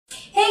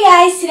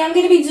Hey guys, today I'm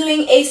going to be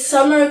doing a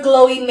summer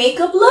glowy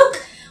makeup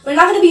look. We're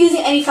not going to be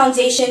using any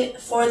foundation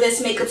for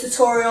this makeup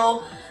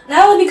tutorial.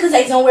 Not only because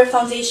I don't wear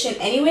foundation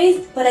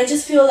anyways, but I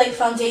just feel like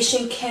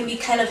foundation can be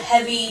kind of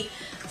heavy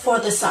for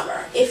the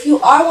summer. If you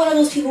are one of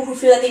those people who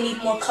feel that they need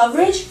more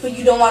coverage, but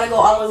you don't want to go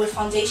all the way with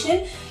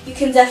foundation, you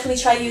can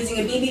definitely try using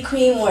a BB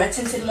cream or a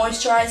tinted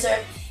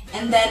moisturizer.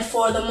 And then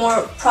for the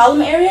more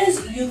problem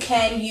areas, you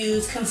can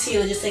use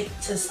concealer just like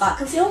to spot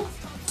conceal.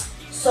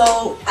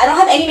 So I don't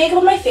have any makeup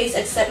on my face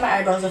except my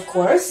eyebrows, of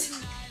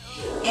course.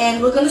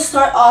 And we're going to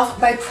start off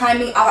by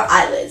priming our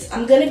eyelids.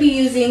 I'm going to be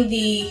using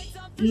the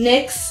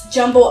NYX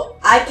Jumbo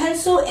Eye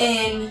Pencil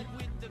in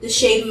the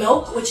shade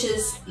Milk, which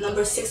is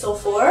number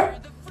 604.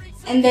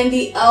 And then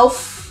the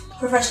e.l.f.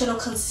 Professional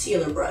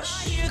Concealer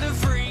Brush.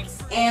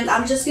 And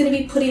I'm just going to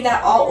be putting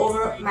that all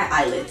over my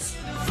eyelids.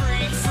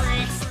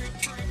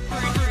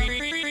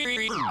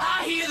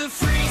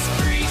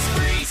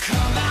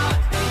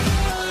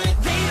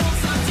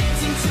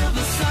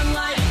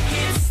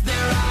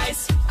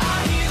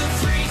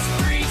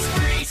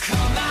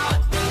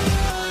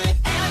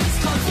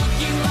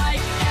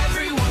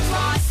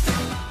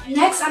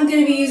 Next, I'm going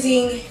to be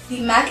using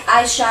the MAC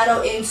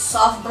eyeshadow in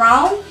Soft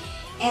Brown.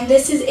 And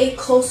this is a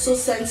Coastal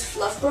Scents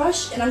Fluff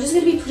brush. And I'm just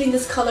going to be putting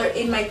this color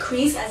in my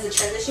crease as a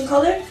transition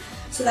color,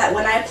 so that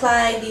when I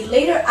apply the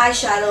later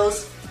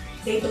eyeshadows,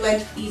 they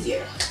blend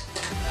easier.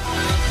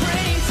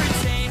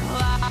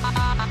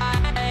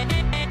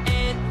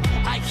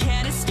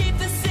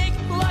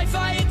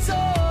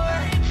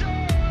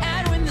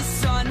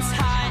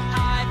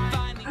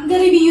 I'm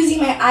going to be using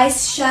my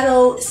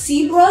eyeshadow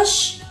C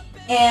brush.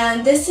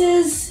 And this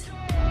is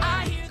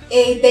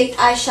a baked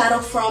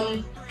eyeshadow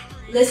from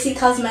Lisi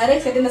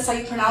Cosmetics, I think that's how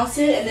you pronounce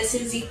it, and this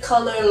is the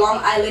color Long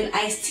Island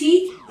Iced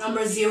Tea,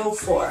 number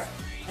 04.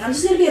 And I'm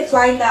just going to be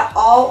applying that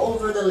all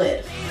over the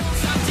lid.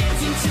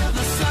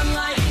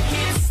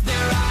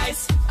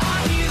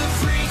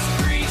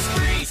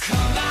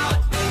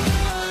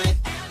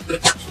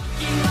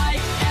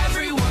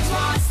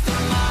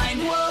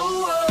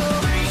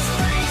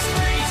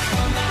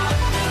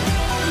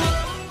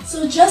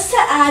 So just to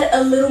add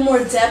a little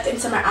more depth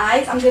into my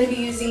eyes, I'm going to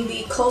be using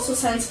the Coastal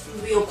Scents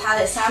Real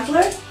Palette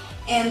Sampler.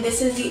 And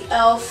this is the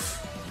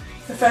e.l.f.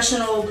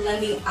 Professional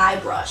Blending Eye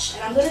Brush.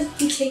 And I'm going to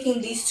be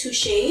taking these two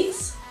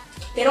shades.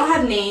 They don't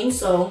have names,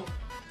 so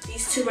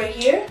these two right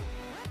here.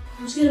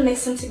 I'm just going to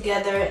mix them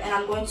together, and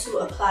I'm going to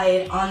apply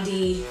it on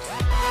the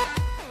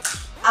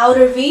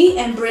outer V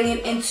and bring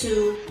it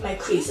into my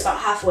crease about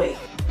halfway.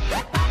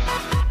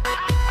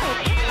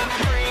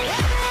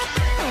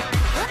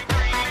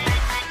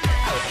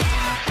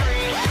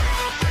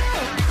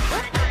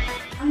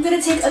 I'm going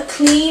to take a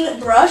clean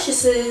brush.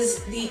 This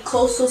is the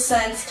Coastal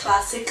Scents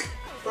Classic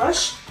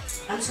brush.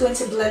 I'm just going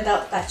to blend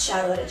out that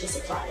shadow that I just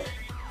applied,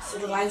 so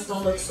the lines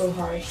don't look so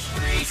harsh.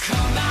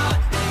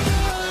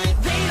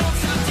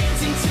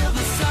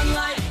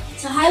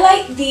 To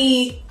highlight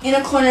the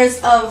inner corners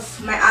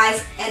of my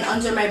eyes and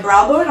under my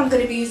brow bone, I'm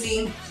going to be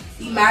using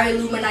the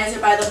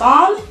Mary-Lou-Manizer by the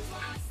Balm.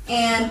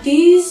 And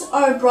these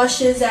are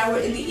brushes that were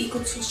in the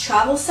Equal Tools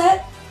travel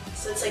set.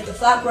 So it's like the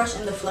flat brush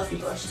and the fluffy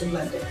brush to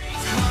blend it.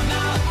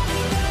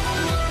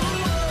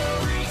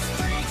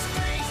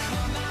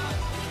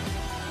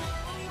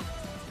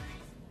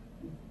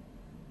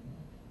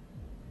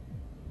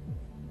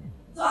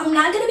 So I'm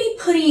not going to be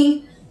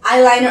putting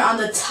eyeliner on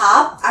the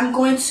top. I'm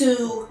going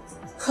to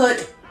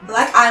put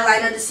black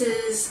eyeliner. This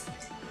is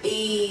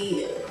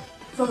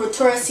from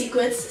Rotura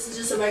Secrets. This is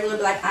just a regular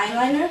black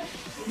eyeliner.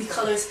 The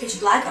color is pitch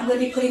black. I'm going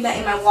to be putting that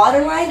in my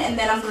waterline, and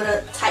then I'm going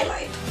to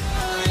tightline.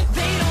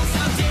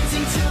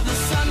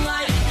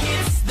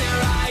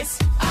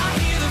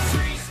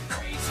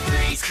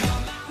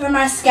 For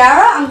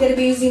mascara, I'm going to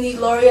be using the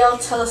L'Oreal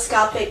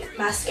Telescopic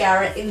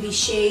Mascara in the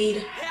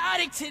shade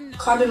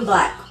Carbon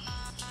Black.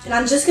 And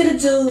I'm just going to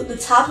do the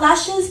top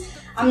lashes.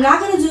 I'm not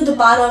going to do the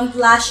bottom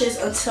lashes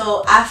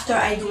until after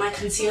I do my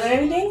concealer and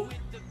everything.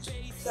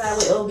 So that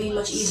way it will be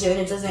much easier and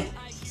it doesn't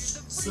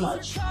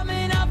smudge.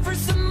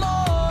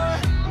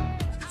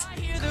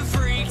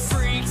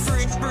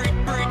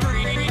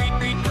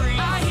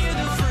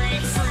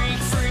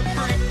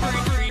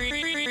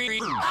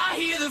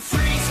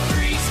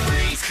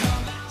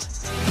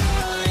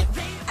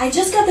 I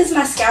just got this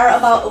mascara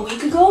about a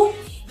week ago,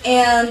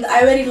 and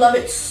I already love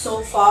it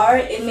so far.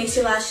 It makes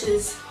your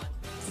lashes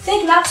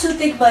thick, not too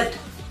thick, but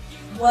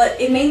what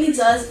it mainly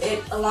does,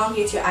 it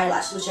elongates your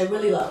eyelashes, which I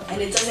really love,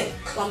 and it doesn't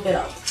clump it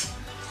up.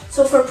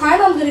 So for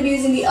primer, I'm going to be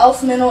using the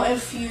e.l.f. Mineral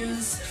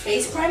Infused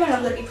Face Primer, and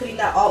I'm going to be putting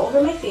that all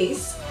over my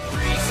face.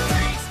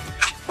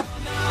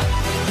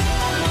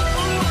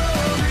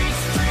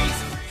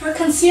 For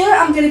concealer,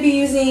 I'm going to be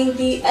using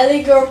the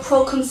LA Girl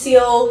Pro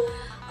Conceal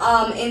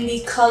in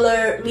the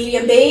color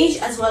Medium Beige,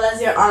 as well as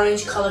their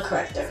orange color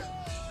corrector.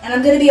 And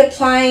I'm going to be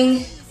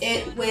applying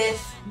it with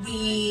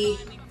the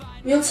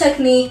Real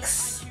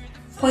Techniques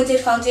Pointed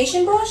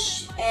Foundation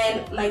Brush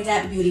and my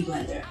Damp Beauty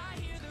Blender.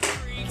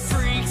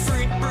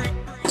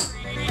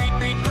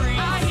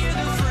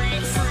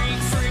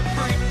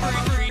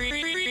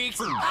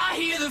 I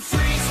hear the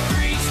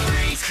freeze.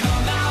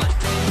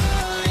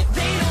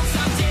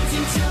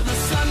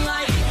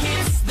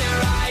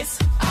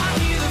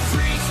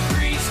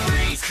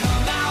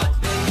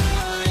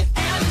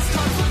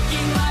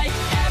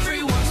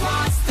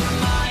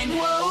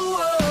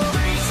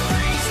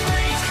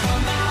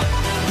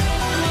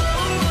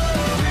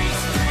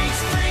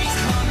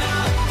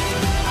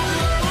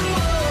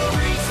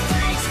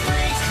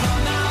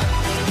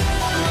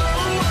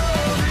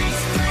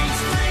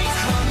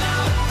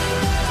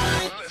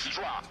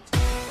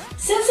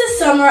 Since it's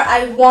summer,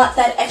 I want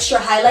that extra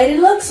highlighted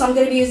look, so I'm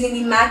going to be using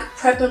the MAC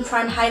Prep and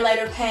Prime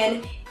Highlighter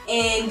Pen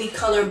in the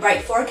color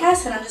Bright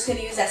Forecast, and I'm just going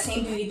to use that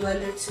same beauty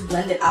blender to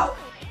blend it out.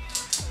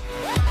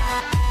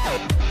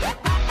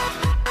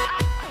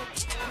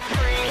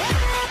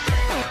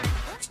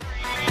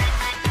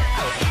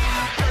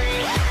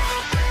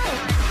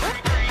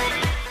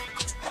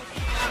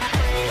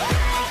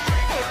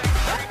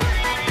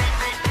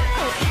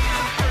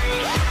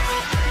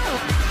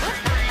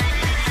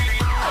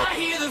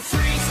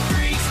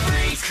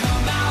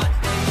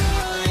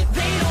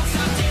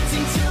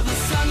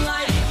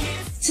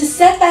 To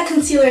set that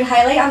concealer and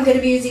highlight, I'm going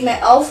to be using my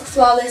e.l.f.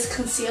 Flawless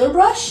Concealer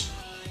Brush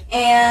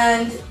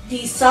and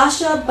the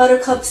Sacha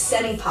Buttercup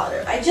Setting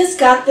Powder. I just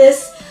got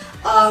this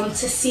to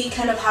see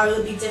kind of how it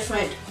would be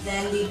different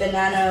than the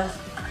Banana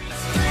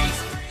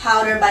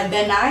Powder by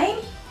Ben 9.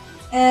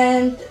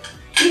 And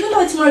even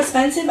though it's more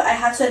expensive, I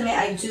have to admit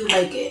I do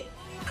like it.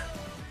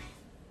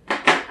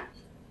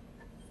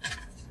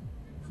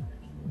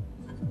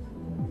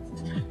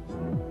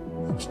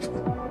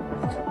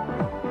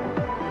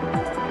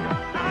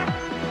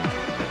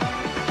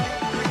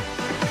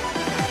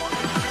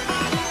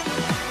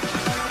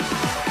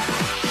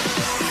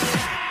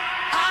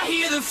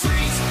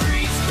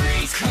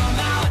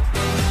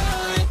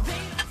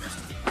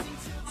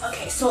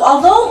 Okay, so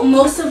although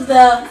most of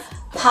the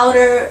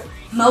powder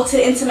melted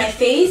into my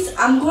face,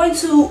 I'm going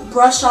to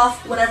brush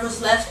off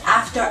whatever's left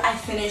after I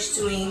finish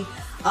doing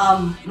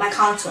my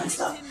contour and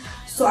stuff.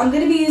 So I'm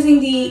going to be using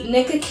the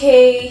Nicka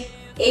K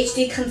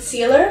HD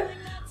Concealer,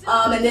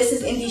 and this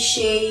is in the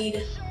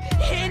shade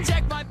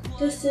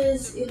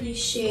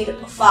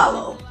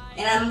Fallow.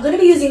 And I'm going to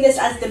be using this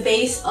as the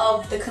base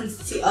of the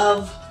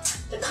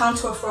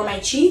contour for my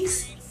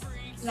cheeks.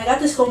 And I got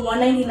this for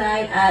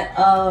 $1.99 at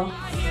a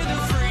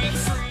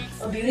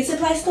beauty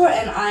supply store,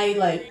 and I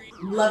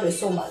love it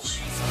so much.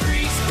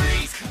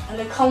 And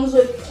it comes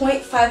with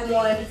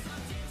 0.51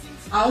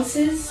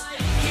 ounces,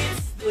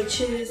 which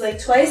is like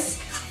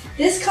twice.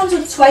 This comes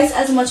with twice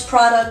as much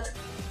product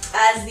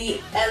as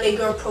the LA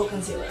Girl Pro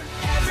Concealer.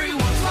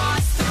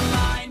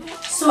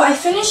 So I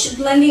finished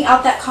blending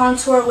out that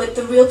contour with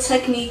the Real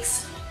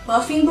Techniques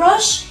buffing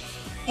brush,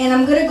 and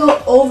I'm gonna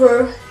go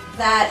over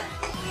that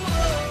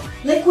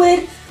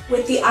liquid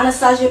with the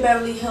Anastasia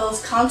Beverly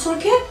Hills contour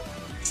kit.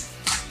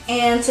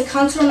 And to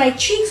contour my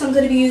cheeks, I'm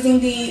going to be using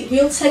the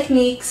Real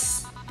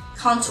Techniques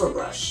contour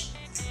brush.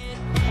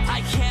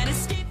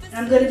 And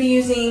I'm going to be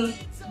using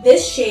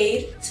this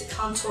shade to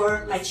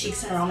contour my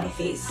cheeks and around my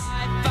face.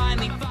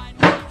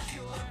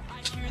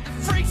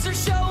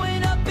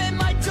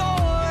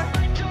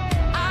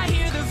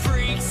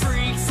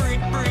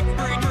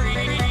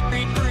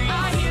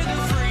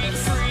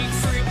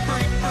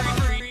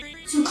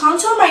 To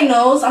contour my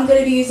nose, I'm going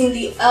to be using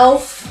the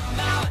e.l.f.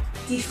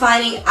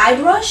 Defining Eye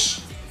Brush.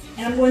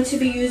 And I'm going to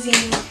be using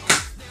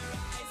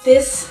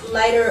this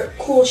lighter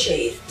cool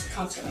shade to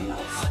contour my nose.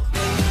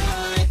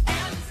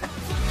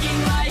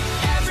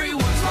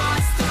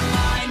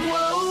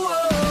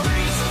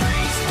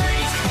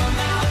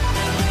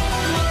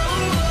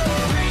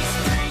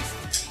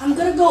 I'm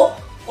going to go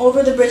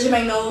over the bridge of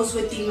my nose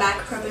with the MAC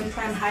Prep and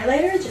Prime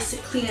Highlighter just to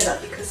clean it up,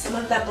 because some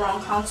of that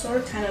brown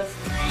contour kind of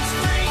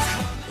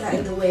got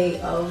in the way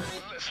of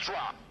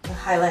the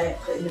highlight I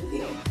put in the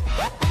beginning.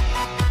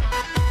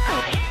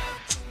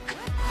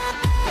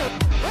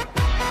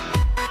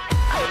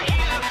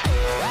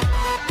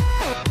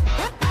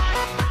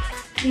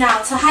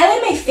 Now, to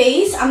highlight my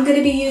face, I'm going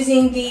to be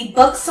using the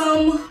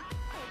Buxom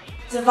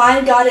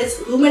Divine Goddess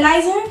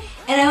Luminizer.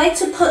 And I like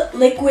to put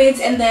liquids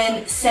and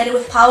then set it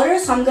with powder.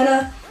 So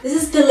this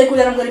is the liquid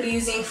that I'm going to be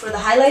using for the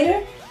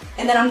highlighter.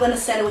 And then I'm going to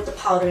set it with the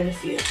powder in a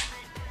few.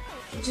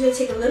 I'm just going to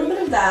take a little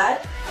bit of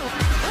that.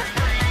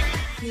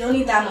 You don't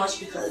need that much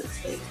because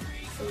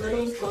a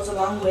little goes a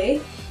long way.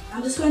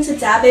 I'm just going to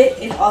dab it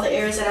in all the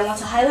areas that I want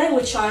to highlight,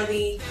 which are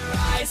the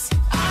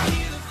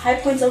high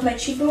points of my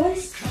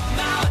cheekbones.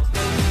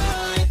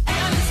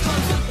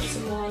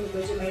 Some more on the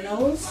bridge of my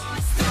nose.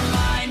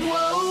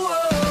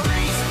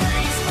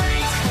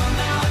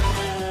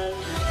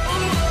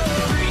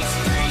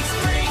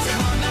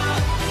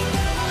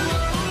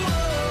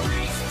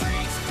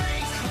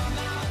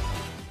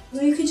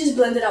 You could just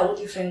blend it out with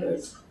your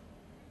fingers.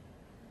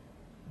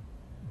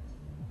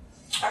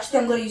 Actually,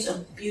 I'm going to use a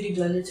beauty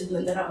blender to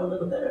blend it out a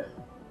little better.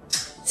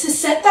 To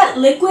set that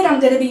liquid,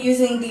 I'm going to be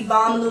using the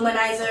Balm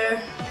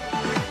Luminizer,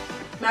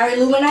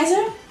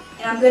 Mary-Lou-Manizer.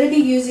 And I'm going to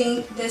be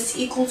using this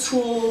Equal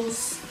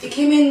Tools. It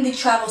came in the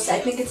travel set.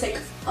 I think it's like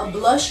a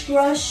blush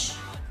brush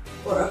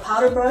or a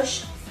powder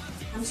brush.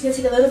 I'm just going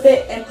to take a little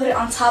bit and put it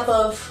on top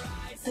of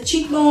the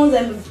cheekbones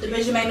and the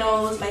bridge of my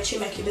nose, my chin,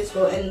 my cupid's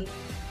bow, and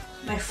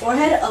my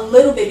forehead a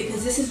little bit,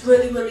 because this is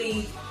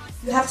really,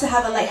 you have to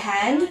have a light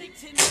hand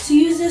to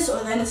use this,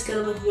 or then it's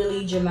gonna look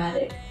really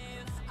dramatic.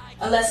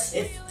 Unless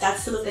if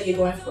that's the look that you're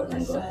going for,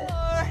 then go ahead.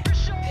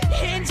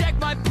 Inject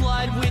my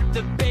blood with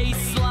the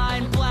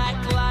baseline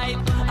black light.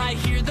 I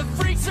hear the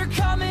freaks are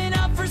coming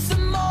out for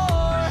some more.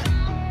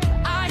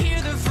 I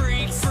hear the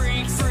freaks,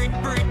 I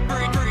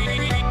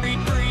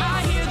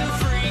hear the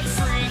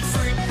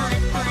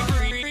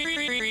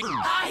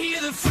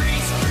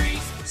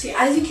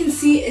as you can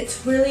see,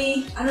 it's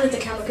really, I don't know if the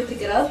camera could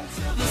pick it up,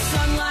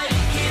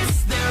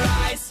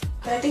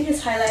 but I think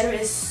this highlighter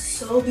is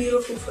so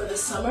beautiful for the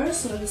summer,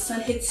 so when the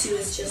sun hits you,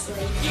 it's just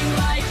like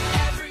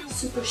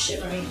super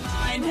shimmery.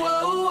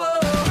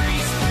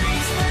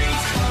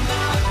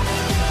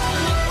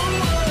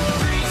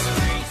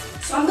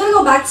 So I'm gonna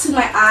go back to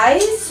my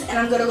eyes, and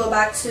I'm gonna go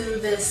back to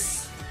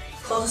this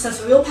Closer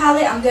Sense Real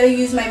palette. I'm gonna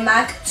use my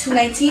MAC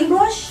 219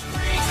 brush,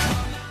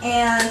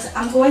 and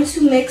I'm going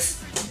to mix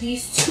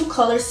these two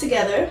colors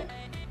together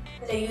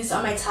that I used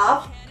on my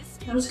top.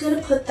 I'm just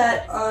gonna put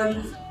that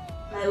on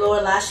my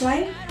lower lash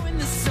line.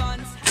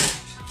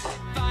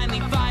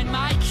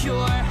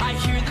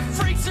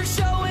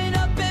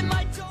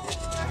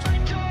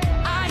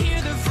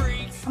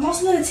 I'm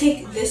also gonna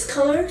take this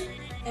color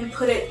and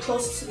put it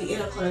close to the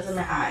inner corners of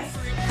my eye.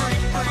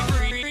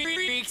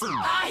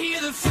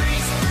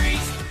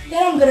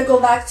 Then I'm gonna go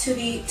back to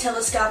the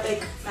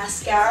Telescopic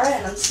mascara,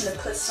 and I'm just gonna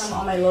put some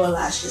on my lower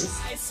lashes.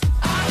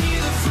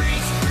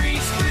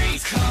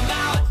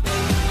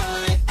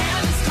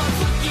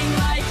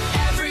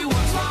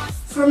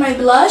 For my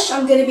blush,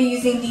 I'm gonna be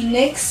using the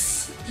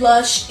NYX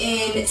blush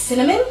in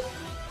Cinnamon.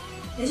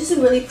 It's just a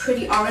really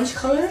pretty orange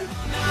color.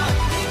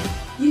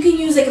 You can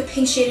use like a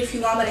pink shade if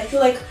you want, but I feel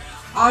like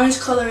orange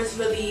color is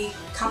really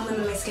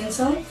complement my skin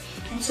tone.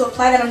 And to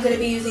apply that, I'm going to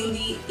be using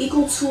the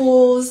Equal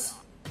Tools.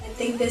 I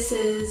think this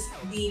is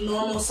the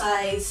normal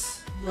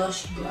size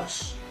blush,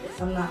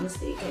 if I'm not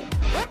mistaken.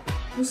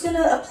 I'm just going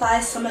to apply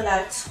some of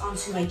that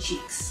onto my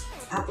cheeks,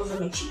 apples of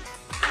my cheek.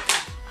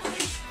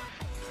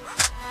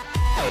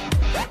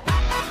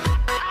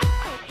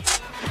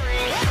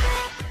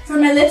 For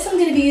my lips, I'm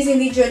going to be using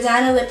the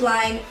Jordana lip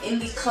line in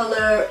the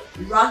color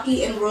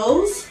Rocky and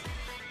Rose,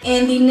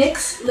 and the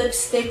NYX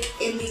lipstick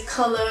in the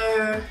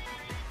color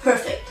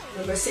Perfect,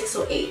 number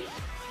 608.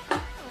 I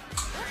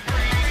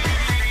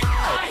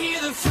hear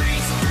the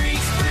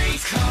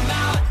freaks come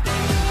out.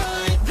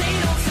 They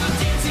don't stop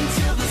dancing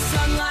till the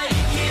sunlight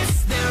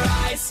hits their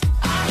eyes.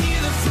 I hear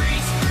the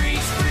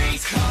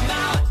freaks come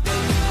out.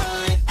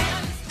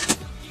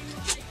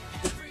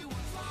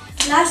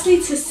 Lastly,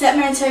 to set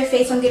my entire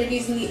face, I'm going to be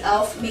using the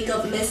e.l.f.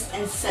 Makeup Mist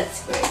and Set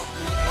Spray.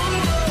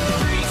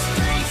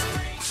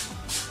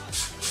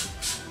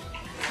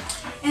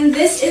 And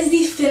this is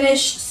the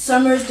finished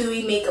summer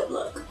dewy makeup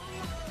look.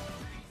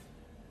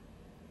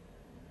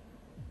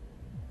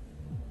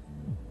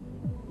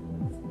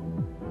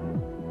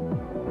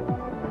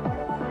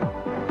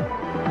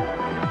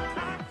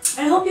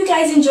 I hope you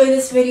guys enjoyed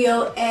this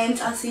video, and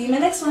I'll see you in my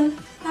next one.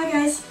 Bye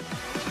guys.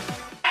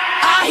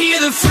 I hear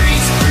the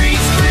freaks.